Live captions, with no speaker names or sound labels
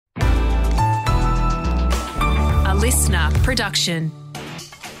listener production.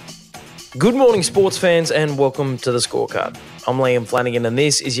 Good morning, sports fans, and welcome to The Scorecard. I'm Liam Flanagan, and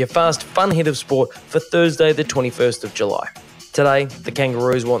this is your fast, fun hit of sport for Thursday, the 21st of July. Today, the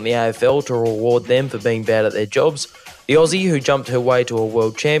Kangaroos want the AFL to reward them for being bad at their jobs, the Aussie who jumped her way to a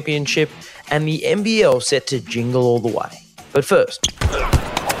world championship, and the NBL set to jingle all the way. But first,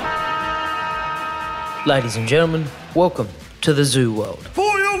 ladies and gentlemen, welcome to the Zoo World.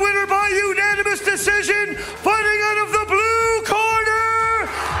 For your winner by unanimous decision, fighting out of the blue corner,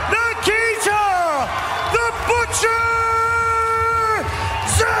 Nikita the Butcher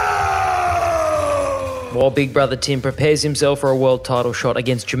Zoo! While Big Brother Tim prepares himself for a world title shot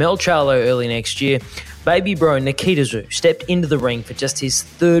against Jamel Charlo early next year, baby bro Nikita Zoo stepped into the ring for just his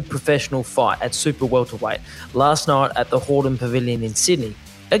third professional fight at super welterweight last night at the Hordern Pavilion in Sydney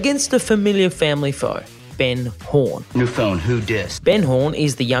against a familiar family foe, Ben Horn. New phone, who dis? Ben Horn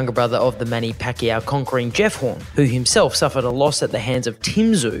is the younger brother of the Manny Pacquiao conquering Jeff Horn, who himself suffered a loss at the hands of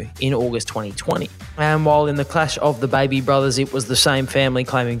Tim Zoo in August 2020. And while in the clash of the baby brothers it was the same family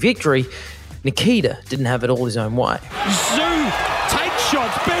claiming victory, Nikita didn't have it all his own way. Zoo takes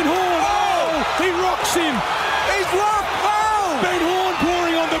shots. Ben Horn. Oh, he rocks him. He's rocked! Oh! Ben Horn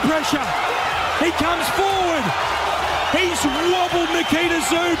pouring on the pressure. He comes forward. He's wobbled Nikita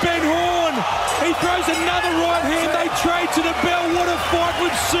Zoo. Ben Horn. He throws another right hand. They trade to the bell. What a fight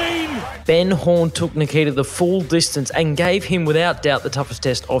we've seen. Ben Horn took Nikita the full distance and gave him without doubt the toughest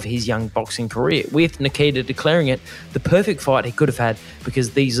test of his young boxing career, with Nikita declaring it the perfect fight he could have had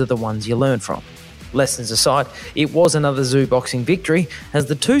because these are the ones you learn from. Lessons aside, it was another Zoo boxing victory as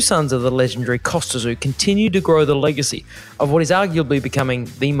the two sons of the legendary Costa Zoo continued to grow the legacy of what is arguably becoming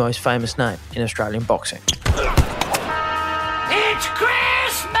the most famous name in Australian boxing. It's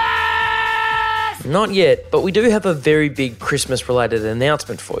Christmas! Not yet, but we do have a very big Christmas-related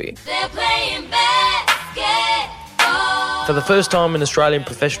announcement for you. They're playing basketball. For the first time in Australian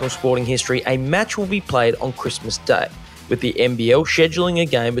professional sporting history, a match will be played on Christmas Day, with the NBL scheduling a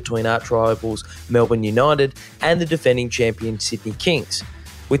game between arch rivals Melbourne United and the defending champion Sydney Kings.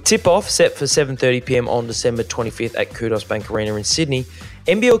 With tip-off set for 7:30pm on December 25th at Kudos Bank Arena in Sydney,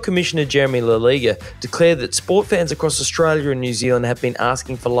 NBL Commissioner Jeremy La Liga declared that sport fans across Australia and New Zealand have been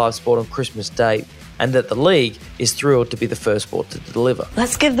asking for live sport on Christmas Day, and that the league is thrilled to be the first sport to deliver.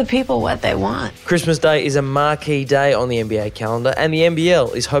 Let's give the people what they want. Christmas Day is a marquee day on the NBA calendar, and the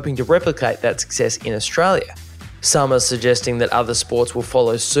NBL is hoping to replicate that success in Australia. Some are suggesting that other sports will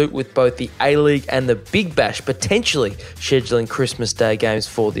follow suit, with both the A-League and the Big Bash potentially scheduling Christmas Day games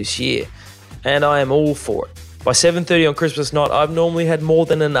for this year. And I am all for it. By 7:30 on Christmas night, I've normally had more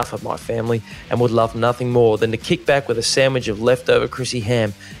than enough of my family and would love nothing more than to kick back with a sandwich of leftover Chrissy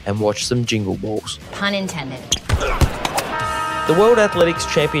ham and watch some Jingle Balls. Pun intended. The World Athletics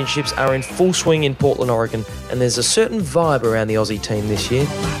Championships are in full swing in Portland, Oregon, and there's a certain vibe around the Aussie team this year.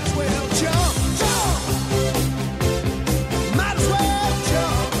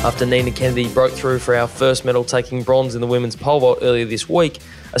 After Nina Kennedy broke through for our first medal, taking bronze in the women's pole vault earlier this week,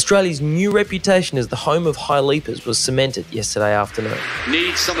 Australia's new reputation as the home of high leapers was cemented yesterday afternoon.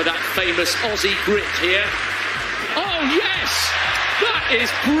 Needs some of that famous Aussie grit here. Oh yes! That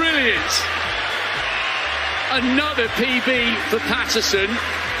is brilliant! Another PB for Patterson,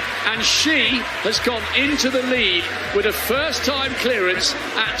 and she has gone into the lead with a first-time clearance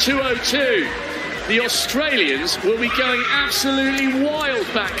at 2:02. The Australians will be going absolutely wild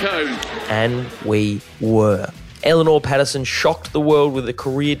back home. And we were. Eleanor Patterson shocked the world with a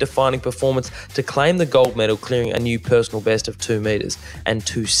career-defining performance to claim the gold medal, clearing a new personal best of 2 metres and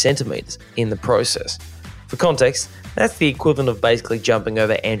 2 centimetres in the process. For context, that's the equivalent of basically jumping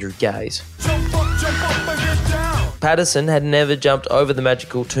over Andrew Gaze. Jump up and get down! Patterson had never jumped over the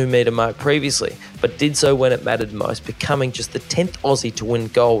magical 2 metre mark previously, but did so when it mattered most, becoming just the 10th Aussie to win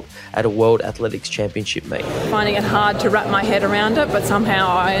gold at a World Athletics Championship meet. Finding it hard to wrap my head around it, but somehow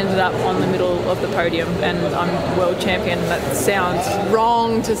I ended up on the middle of the podium and I'm world champion. That sounds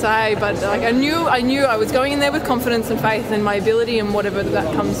wrong to say, but like I knew I was going in there with confidence and faith in my ability, and whatever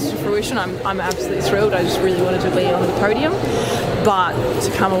that comes to fruition, I'm absolutely thrilled. I just really wanted to be on the podium, but to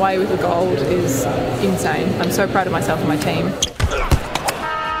come away with the gold is insane. I'm so proud of myself and my team.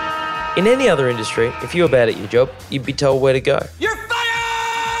 In any other industry, if you were bad at your job, you'd be told where to go. You're fired!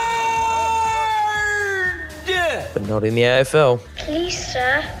 But not in the AFL. Please,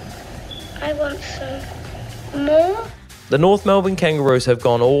 sir, I want some more. The North Melbourne Kangaroos have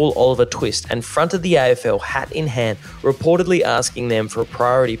gone all Oliver Twist and fronted the AFL hat in hand, reportedly asking them for a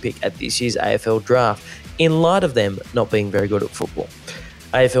priority pick at this year's AFL draft, in light of them not being very good at football.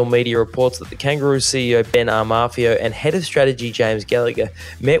 AFL media reports that the Kangaroos CEO Ben Amarfio and head of strategy James Gallagher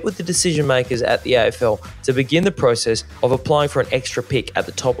met with the decision makers at the AFL to begin the process of applying for an extra pick at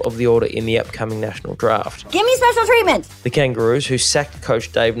the top of the order in the upcoming national draft. Give me special treatment! The Kangaroos, who sacked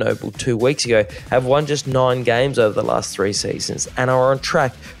coach Dave Noble 2 weeks ago, have won just 9 games over the last 3 seasons and are on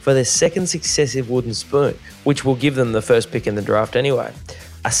track for their second successive wooden spoon, which will give them the first pick in the draft anyway.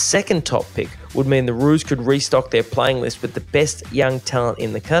 A second top pick would mean the Roos could restock their playing list with the best young talent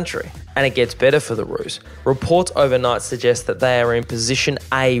in the country. And it gets better for the Roos. Reports overnight suggest that they are in position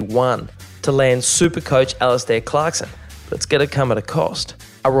A1 to land super coach Alistair Clarkson, but it's going to come at a cost.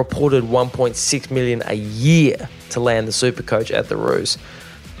 A reported $1.6 million a year to land the super coach at the Roos.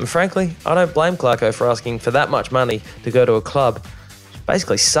 And frankly, I don't blame Clarko for asking for that much money to go to a club which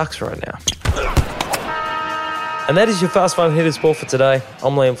basically sucks right now. And that is your Fast Fun Hitters Sport for today.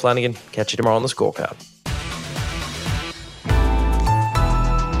 I'm Liam Flanagan. Catch you tomorrow on the Scorecard.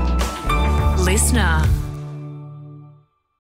 Listener.